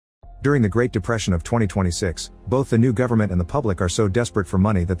During the Great Depression of 2026, both the new government and the public are so desperate for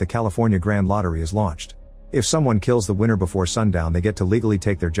money that the California Grand Lottery is launched. If someone kills the winner before sundown, they get to legally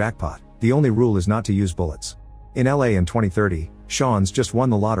take their jackpot. The only rule is not to use bullets. In LA in 2030, Sean's just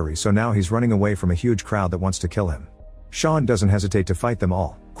won the lottery, so now he's running away from a huge crowd that wants to kill him. Sean doesn't hesitate to fight them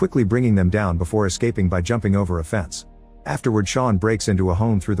all, quickly bringing them down before escaping by jumping over a fence. Afterward, Sean breaks into a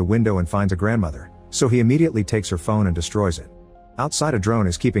home through the window and finds a grandmother, so he immediately takes her phone and destroys it. Outside, a drone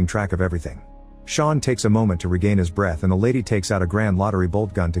is keeping track of everything. Sean takes a moment to regain his breath, and the lady takes out a Grand Lottery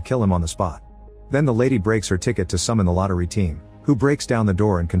bolt gun to kill him on the spot. Then the lady breaks her ticket to summon the lottery team, who breaks down the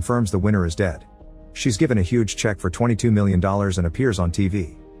door and confirms the winner is dead. She's given a huge check for $22 million and appears on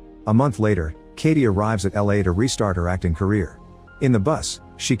TV. A month later, Katie arrives at LA to restart her acting career. In the bus,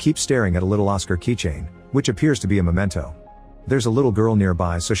 she keeps staring at a little Oscar keychain, which appears to be a memento. There's a little girl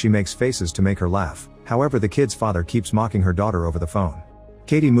nearby, so she makes faces to make her laugh. However, the kid's father keeps mocking her daughter over the phone.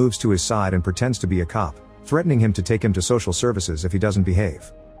 Katie moves to his side and pretends to be a cop, threatening him to take him to social services if he doesn't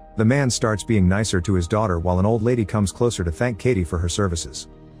behave. The man starts being nicer to his daughter while an old lady comes closer to thank Katie for her services.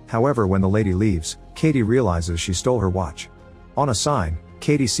 However, when the lady leaves, Katie realizes she stole her watch. On a sign,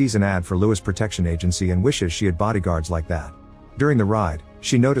 Katie sees an ad for Lewis Protection Agency and wishes she had bodyguards like that. During the ride,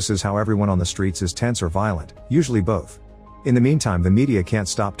 she notices how everyone on the streets is tense or violent, usually both. In the meantime, the media can't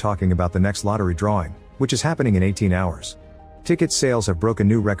stop talking about the next lottery drawing, which is happening in 18 hours. Ticket sales have broken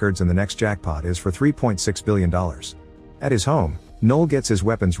new records and the next jackpot is for $3.6 billion. At his home, Noel gets his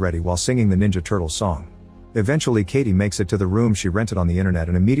weapons ready while singing the Ninja Turtles song. Eventually, Katie makes it to the room she rented on the internet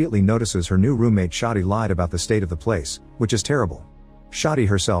and immediately notices her new roommate Shadi lied about the state of the place, which is terrible. Shadi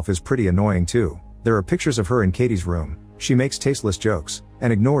herself is pretty annoying too. There are pictures of her in Katie's room, she makes tasteless jokes,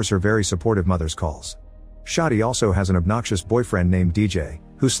 and ignores her very supportive mother's calls. Shadi also has an obnoxious boyfriend named DJ,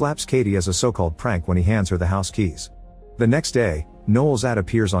 who slaps Katie as a so-called prank when he hands her the house keys. The next day, Noel's ad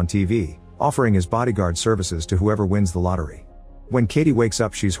appears on TV, offering his bodyguard services to whoever wins the lottery. When Katie wakes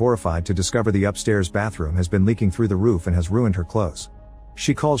up, she's horrified to discover the upstairs bathroom has been leaking through the roof and has ruined her clothes.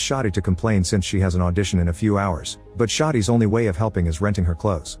 She calls Shadi to complain since she has an audition in a few hours, but Shadi's only way of helping is renting her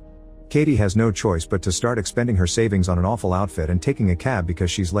clothes. Katie has no choice but to start expending her savings on an awful outfit and taking a cab because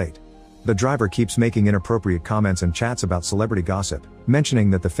she's late. The driver keeps making inappropriate comments and chats about celebrity gossip, mentioning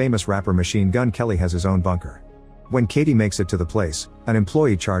that the famous rapper Machine Gun Kelly has his own bunker. When Katie makes it to the place, an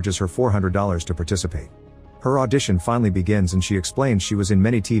employee charges her $400 to participate. Her audition finally begins and she explains she was in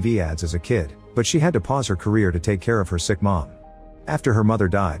many TV ads as a kid, but she had to pause her career to take care of her sick mom. After her mother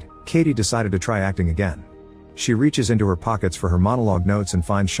died, Katie decided to try acting again. She reaches into her pockets for her monologue notes and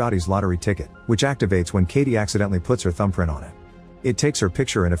finds Shadi's lottery ticket, which activates when Katie accidentally puts her thumbprint on it. It takes her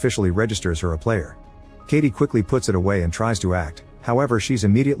picture and officially registers her a player. Katie quickly puts it away and tries to act, however she's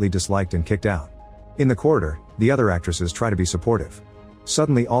immediately disliked and kicked out. In the corridor, the other actresses try to be supportive.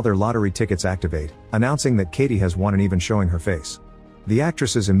 Suddenly all their lottery tickets activate, announcing that Katie has won and even showing her face. The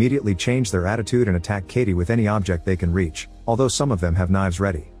actresses immediately change their attitude and attack Katie with any object they can reach, although some of them have knives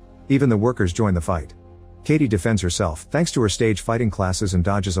ready. Even the workers join the fight. Katie defends herself thanks to her stage fighting classes and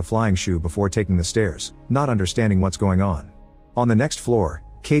dodges a flying shoe before taking the stairs, not understanding what's going on. On the next floor,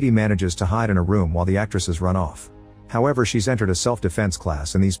 Katie manages to hide in a room while the actresses run off. However, she's entered a self-defense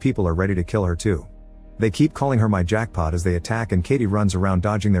class and these people are ready to kill her too. They keep calling her my jackpot as they attack and Katie runs around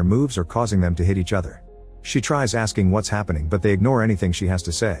dodging their moves or causing them to hit each other. She tries asking what's happening but they ignore anything she has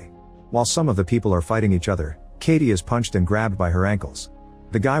to say. While some of the people are fighting each other, Katie is punched and grabbed by her ankles.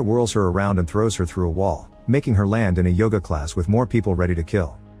 The guy whirls her around and throws her through a wall, making her land in a yoga class with more people ready to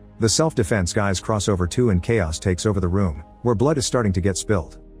kill. The self-defense guys cross over too and chaos takes over the room, where blood is starting to get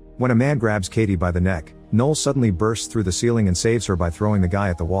spilled. When a man grabs Katie by the neck, Noel suddenly bursts through the ceiling and saves her by throwing the guy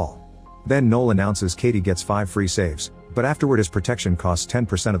at the wall. Then Noel announces Katie gets 5 free saves, but afterward his protection costs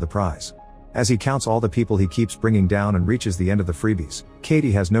 10% of the prize. As he counts all the people he keeps bringing down and reaches the end of the freebies,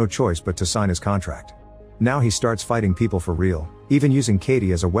 Katie has no choice but to sign his contract. Now he starts fighting people for real, even using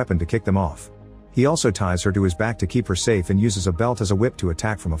Katie as a weapon to kick them off. He also ties her to his back to keep her safe and uses a belt as a whip to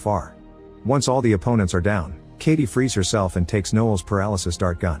attack from afar. Once all the opponents are down, Katie frees herself and takes Noel's paralysis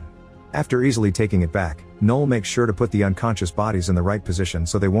dart gun. After easily taking it back, Noel makes sure to put the unconscious bodies in the right position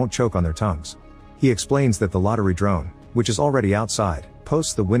so they won't choke on their tongues. He explains that the lottery drone, which is already outside,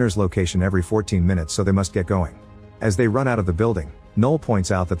 posts the winner's location every 14 minutes so they must get going. As they run out of the building, Noel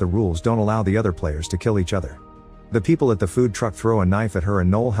points out that the rules don't allow the other players to kill each other. The people at the food truck throw a knife at her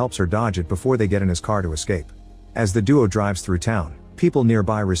and Noel helps her dodge it before they get in his car to escape. As the duo drives through town, people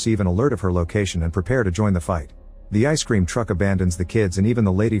nearby receive an alert of her location and prepare to join the fight. The ice cream truck abandons the kids and even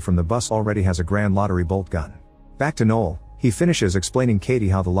the lady from the bus already has a Grand Lottery bolt gun. Back to Noel, he finishes explaining Katie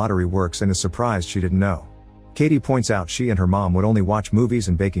how the lottery works and is surprised she didn't know. Katie points out she and her mom would only watch movies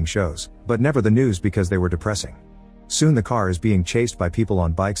and baking shows, but never the news because they were depressing. Soon the car is being chased by people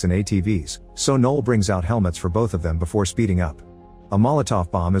on bikes and ATVs, so Noel brings out helmets for both of them before speeding up. A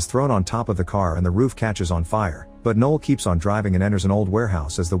Molotov bomb is thrown on top of the car and the roof catches on fire, but Noel keeps on driving and enters an old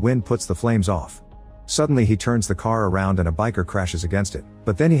warehouse as the wind puts the flames off. Suddenly he turns the car around and a biker crashes against it,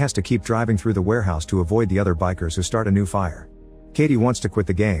 but then he has to keep driving through the warehouse to avoid the other bikers who start a new fire. Katie wants to quit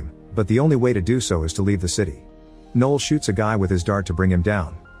the game, but the only way to do so is to leave the city. Noel shoots a guy with his dart to bring him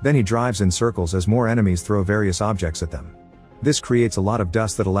down, then he drives in circles as more enemies throw various objects at them. This creates a lot of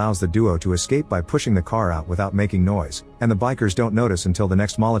dust that allows the duo to escape by pushing the car out without making noise, and the bikers don't notice until the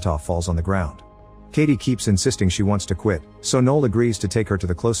next Molotov falls on the ground. Katie keeps insisting she wants to quit, so Noel agrees to take her to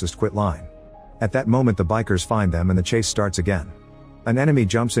the closest quit line. At that moment the bikers find them and the chase starts again. An enemy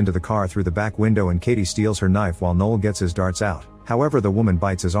jumps into the car through the back window and Katie steals her knife while Noel gets his darts out, however the woman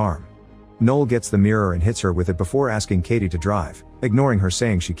bites his arm. Noel gets the mirror and hits her with it before asking Katie to drive, ignoring her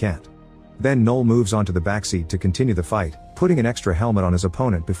saying she can't. Then Noel moves onto the backseat to continue the fight, putting an extra helmet on his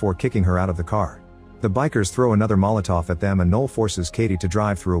opponent before kicking her out of the car. The bikers throw another Molotov at them and Noel forces Katie to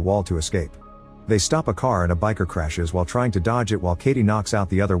drive through a wall to escape. They stop a car and a biker crashes while trying to dodge it while Katie knocks out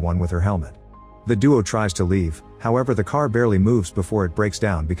the other one with her helmet. The duo tries to leave, however the car barely moves before it breaks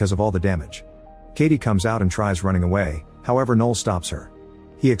down because of all the damage. Katie comes out and tries running away, however Noel stops her.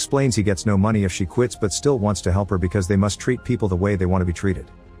 He explains he gets no money if she quits but still wants to help her because they must treat people the way they want to be treated.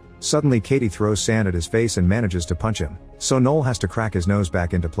 Suddenly Katie throws sand at his face and manages to punch him, so Noel has to crack his nose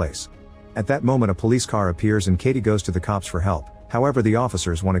back into place. At that moment a police car appears and Katie goes to the cops for help, however the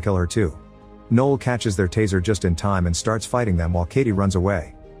officers want to kill her too. Noel catches their taser just in time and starts fighting them while Katie runs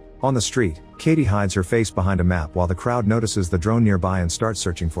away. On the street, Katie hides her face behind a map while the crowd notices the drone nearby and starts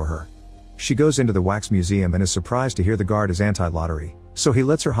searching for her. She goes into the wax museum and is surprised to hear the guard is anti-lottery, so he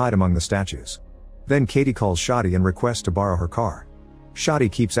lets her hide among the statues. Then Katie calls Shadi and requests to borrow her car.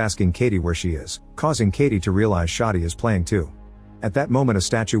 Shadi keeps asking Katie where she is, causing Katie to realize Shadi is playing too. At that moment a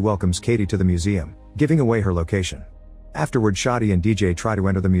statue welcomes Katie to the museum, giving away her location. Afterward Shadi and DJ try to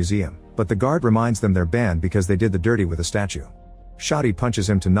enter the museum, but the guard reminds them they're banned because they did the dirty with the statue. Shadi punches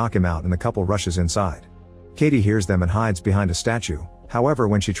him to knock him out and the couple rushes inside. Katie hears them and hides behind a statue, however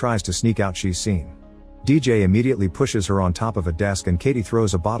when she tries to sneak out she's seen. DJ immediately pushes her on top of a desk and Katie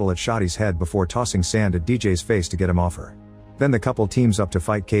throws a bottle at Shadi's head before tossing sand at DJ's face to get him off her. Then the couple teams up to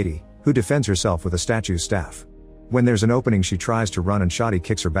fight Katie, who defends herself with a statue's staff. When there's an opening she tries to run and Shadi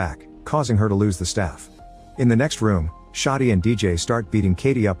kicks her back, causing her to lose the staff. In the next room, Shadi and DJ start beating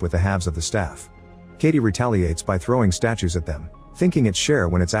Katie up with the halves of the staff. Katie retaliates by throwing statues at them, thinking it's Cher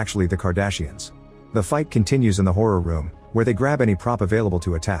when it's actually the Kardashians. The fight continues in the horror room, where they grab any prop available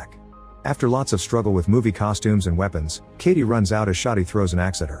to attack. After lots of struggle with movie costumes and weapons, Katie runs out as Shadi throws an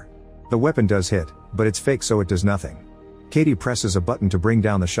axe at her. The weapon does hit, but it's fake so it does nothing. Katie presses a button to bring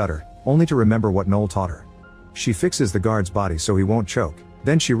down the shutter, only to remember what Noel taught her. She fixes the guard's body so he won't choke,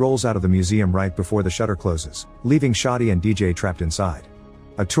 then she rolls out of the museum right before the shutter closes, leaving Shadi and DJ trapped inside.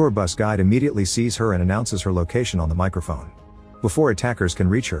 A tour bus guide immediately sees her and announces her location on the microphone. Before attackers can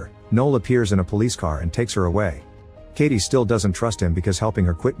reach her, Noel appears in a police car and takes her away. Katie still doesn't trust him because helping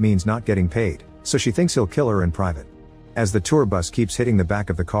her quit means not getting paid, so she thinks he'll kill her in private. As the tour bus keeps hitting the back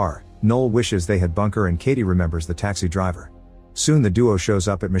of the car, Noel wishes they had bunker and Katie remembers the taxi driver. Soon the duo shows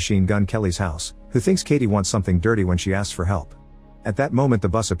up at Machine Gun Kelly's house, who thinks Katie wants something dirty when she asks for help. At that moment the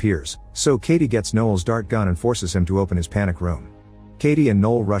bus appears, so Katie gets Noel's dart gun and forces him to open his panic room. Katie and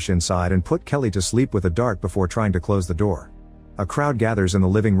Noel rush inside and put Kelly to sleep with a dart before trying to close the door. A crowd gathers in the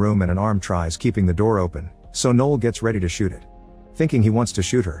living room and an arm tries keeping the door open, so Noel gets ready to shoot it. Thinking he wants to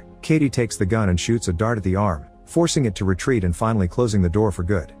shoot her, Katie takes the gun and shoots a dart at the arm, forcing it to retreat and finally closing the door for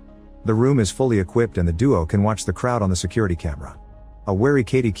good. The room is fully equipped and the duo can watch the crowd on the security camera. A wary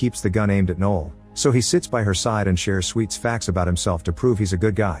Katie keeps the gun aimed at Noel, so he sits by her side and shares sweet facts about himself to prove he's a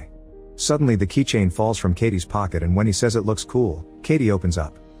good guy. Suddenly the keychain falls from Katie's pocket and when he says it looks cool, Katie opens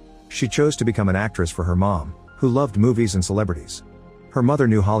up. She chose to become an actress for her mom, who loved movies and celebrities. Her mother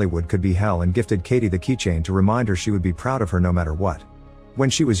knew Hollywood could be hell and gifted Katie the keychain to remind her she would be proud of her no matter what. When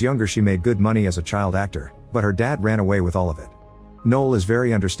she was younger she made good money as a child actor, but her dad ran away with all of it. Noel is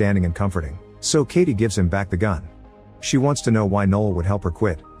very understanding and comforting, so Katie gives him back the gun. She wants to know why Noel would help her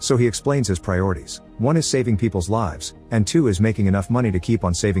quit, so he explains his priorities. 1 is saving people's lives, and 2 is making enough money to keep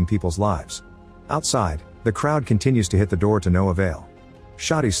on saving people's lives. Outside, the crowd continues to hit the door to no avail.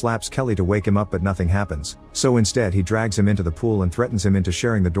 Shadi slaps Kelly to wake him up but nothing happens, so instead he drags him into the pool and threatens him into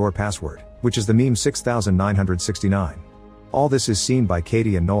sharing the door password, which is the meme 6969. All this is seen by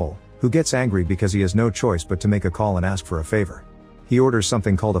Katie and Noel, who gets angry because he has no choice but to make a call and ask for a favor. He orders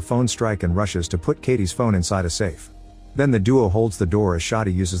something called a phone strike and rushes to put Katie's phone inside a safe. Then the duo holds the door as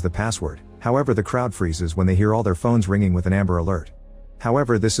Shadi uses the password. However, the crowd freezes when they hear all their phones ringing with an Amber Alert.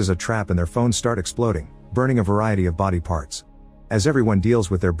 However, this is a trap and their phones start exploding, burning a variety of body parts. As everyone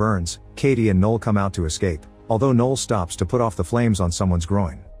deals with their burns, Katie and Noel come out to escape, although Noel stops to put off the flames on someone's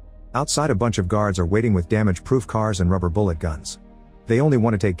groin. Outside, a bunch of guards are waiting with damage-proof cars and rubber bullet guns. They only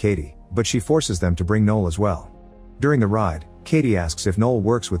want to take Katie, but she forces them to bring Noel as well. During the ride, Katie asks if Noel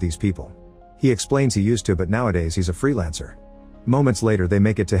works with these people. He explains he used to, but nowadays he's a freelancer. Moments later, they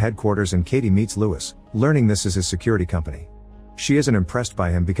make it to headquarters and Katie meets Lewis, learning this is his security company. She isn't impressed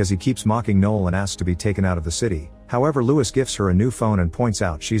by him because he keeps mocking Noel and asks to be taken out of the city. However, Lewis gifts her a new phone and points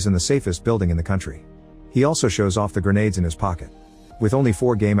out she's in the safest building in the country. He also shows off the grenades in his pocket. With only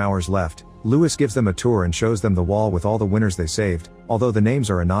 4 game hours left, Lewis gives them a tour and shows them the wall with all the winners they saved, although the names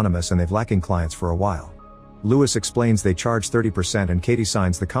are anonymous and they've lacking clients for a while. Lewis explains they charge 30% and Katie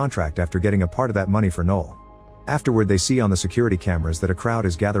signs the contract after getting a part of that money for Noel. Afterward, they see on the security cameras that a crowd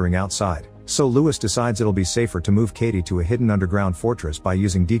is gathering outside, so Lewis decides it'll be safer to move Katie to a hidden underground fortress by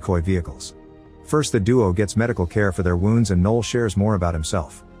using decoy vehicles. First, the duo gets medical care for their wounds and Noel shares more about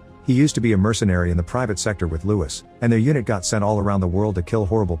himself. He used to be a mercenary in the private sector with Lewis, and their unit got sent all around the world to kill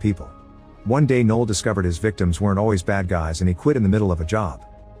horrible people. One day Noel discovered his victims weren't always bad guys and he quit in the middle of a job.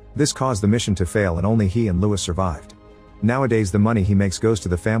 This caused the mission to fail and only he and Lewis survived. Nowadays the money he makes goes to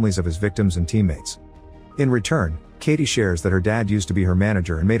the families of his victims and teammates. In return, Katie shares that her dad used to be her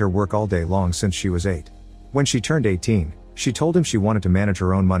manager and made her work all day long since she was 8. When she turned 18, she told him she wanted to manage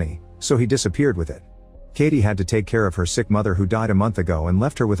her own money, so he disappeared with it. Katie had to take care of her sick mother who died a month ago and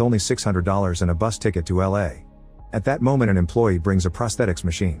left her with only $600 and a bus ticket to LA. At that moment, an employee brings a prosthetics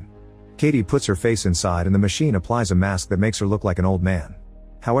machine. Katie puts her face inside and the machine applies a mask that makes her look like an old man.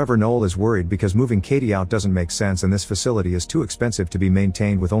 However, Noel is worried because moving Katie out doesn't make sense and this facility is too expensive to be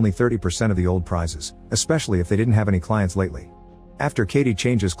maintained with only 30% of the old prizes, especially if they didn't have any clients lately. After Katie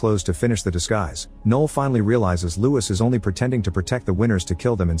changes clothes to finish the disguise, Noel finally realizes Lewis is only pretending to protect the winners to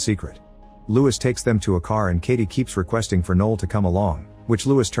kill them in secret. Lewis takes them to a car and Katie keeps requesting for Noel to come along, which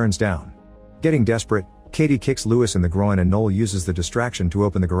Lewis turns down. Getting desperate, Katie kicks Lewis in the groin and Noel uses the distraction to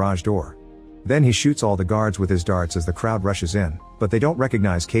open the garage door. Then he shoots all the guards with his darts as the crowd rushes in, but they don't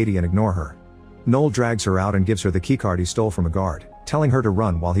recognize Katie and ignore her. Noel drags her out and gives her the keycard he stole from a guard, telling her to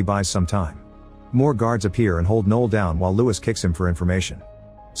run while he buys some time. More guards appear and hold Noel down while Lewis kicks him for information.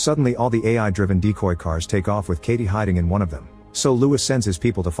 Suddenly all the AI-driven decoy cars take off with Katie hiding in one of them, so Lewis sends his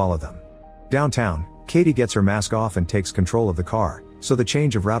people to follow them. Downtown, Katie gets her mask off and takes control of the car, so the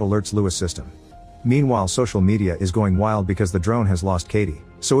change of route alerts Lewis' system. Meanwhile, social media is going wild because the drone has lost Katie,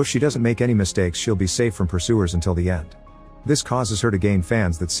 so if she doesn't make any mistakes she'll be safe from pursuers until the end. This causes her to gain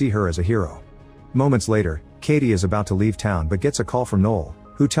fans that see her as a hero. Moments later, Katie is about to leave town but gets a call from Noel,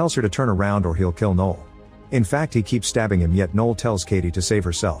 who tells her to turn around or he'll kill Noel. In fact, he keeps stabbing him, yet Noel tells Katie to save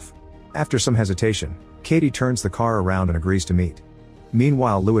herself. After some hesitation, Katie turns the car around and agrees to meet.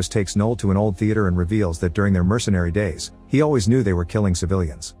 Meanwhile, Lewis takes Noel to an old theater and reveals that during their mercenary days, he always knew they were killing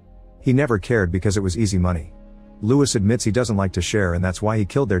civilians. He never cared because it was easy money. Lewis admits he doesn't like to share and that's why he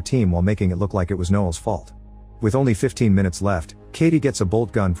killed their team while making it look like it was Noel's fault. With only 15 minutes left, Katie gets a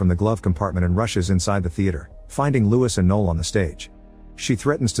bolt gun from the glove compartment and rushes inside the theater, finding Lewis and Noel on the stage. She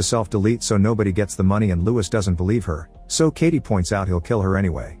threatens to self-delete so nobody gets the money and Lewis doesn't believe her, so Katie points out he'll kill her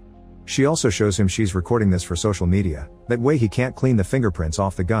anyway. She also shows him she's recording this for social media, that way he can't clean the fingerprints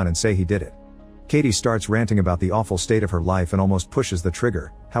off the gun and say he did it. Katie starts ranting about the awful state of her life and almost pushes the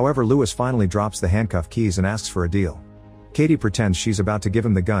trigger, however Lewis finally drops the handcuff keys and asks for a deal. Katie pretends she's about to give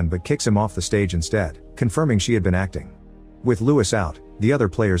him the gun but kicks him off the stage instead, confirming she had been acting. With Lewis out, the other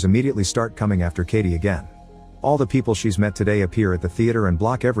players immediately start coming after Katie again. All the people she's met today appear at the theater and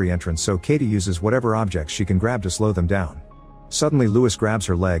block every entrance, so Katie uses whatever objects she can grab to slow them down. Suddenly Lewis grabs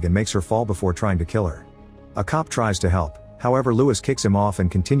her leg and makes her fall before trying to kill her. A cop tries to help, however Lewis kicks him off and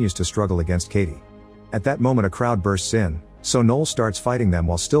continues to struggle against Katie. At that moment a crowd bursts in, so Noel starts fighting them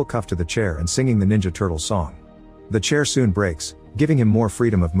while still cuffed to the chair and singing the Ninja Turtles song. The chair soon breaks, giving him more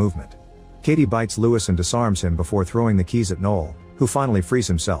freedom of movement. Katie bites Lewis and disarms him before throwing the keys at Noel, who finally frees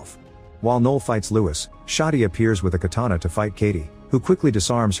himself. While Noel fights Lewis, Shadi appears with a katana to fight Katie, who quickly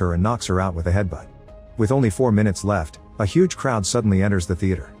disarms her and knocks her out with a headbutt. With only 4 minutes left, a huge crowd suddenly enters the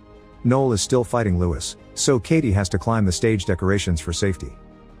theater. Noel is still fighting Lewis, so Katie has to climb the stage decorations for safety.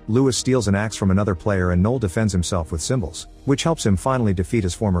 Lewis steals an axe from another player and Noel defends himself with cymbals, which helps him finally defeat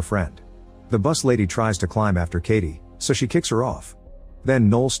his former friend. The bus lady tries to climb after Katie, so she kicks her off. Then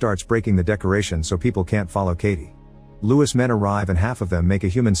Noel starts breaking the decoration so people can't follow Katie. Lewis' men arrive and half of them make a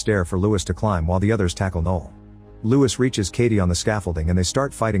human stair for Lewis to climb while the others tackle Noel. Lewis reaches Katie on the scaffolding and they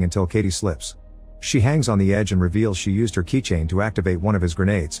start fighting until Katie slips. She hangs on the edge and reveals she used her keychain to activate one of his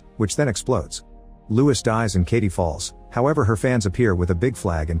grenades, which then explodes. Lewis dies and Katie falls, however her fans appear with a big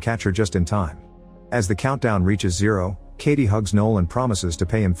flag and catch her just in time. As the countdown reaches 0, Katie hugs Noel and promises to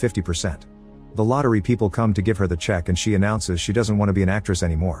pay him 50%. The lottery people come to give her the check and she announces she doesn't want to be an actress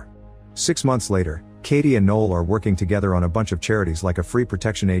anymore. 6 months later, Katie and Noel are working together on a bunch of charities like a free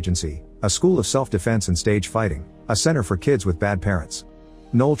protection agency, a school of self-defense and stage fighting, a center for kids with bad parents.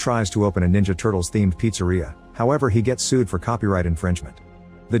 Noel tries to open a Ninja Turtles themed pizzeria, however he gets sued for copyright infringement.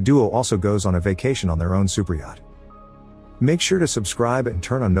 The duo also goes on a vacation on their own superyacht. Make sure to subscribe and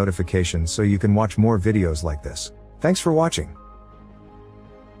turn on notifications so you can watch more videos like this. Thanks for watching.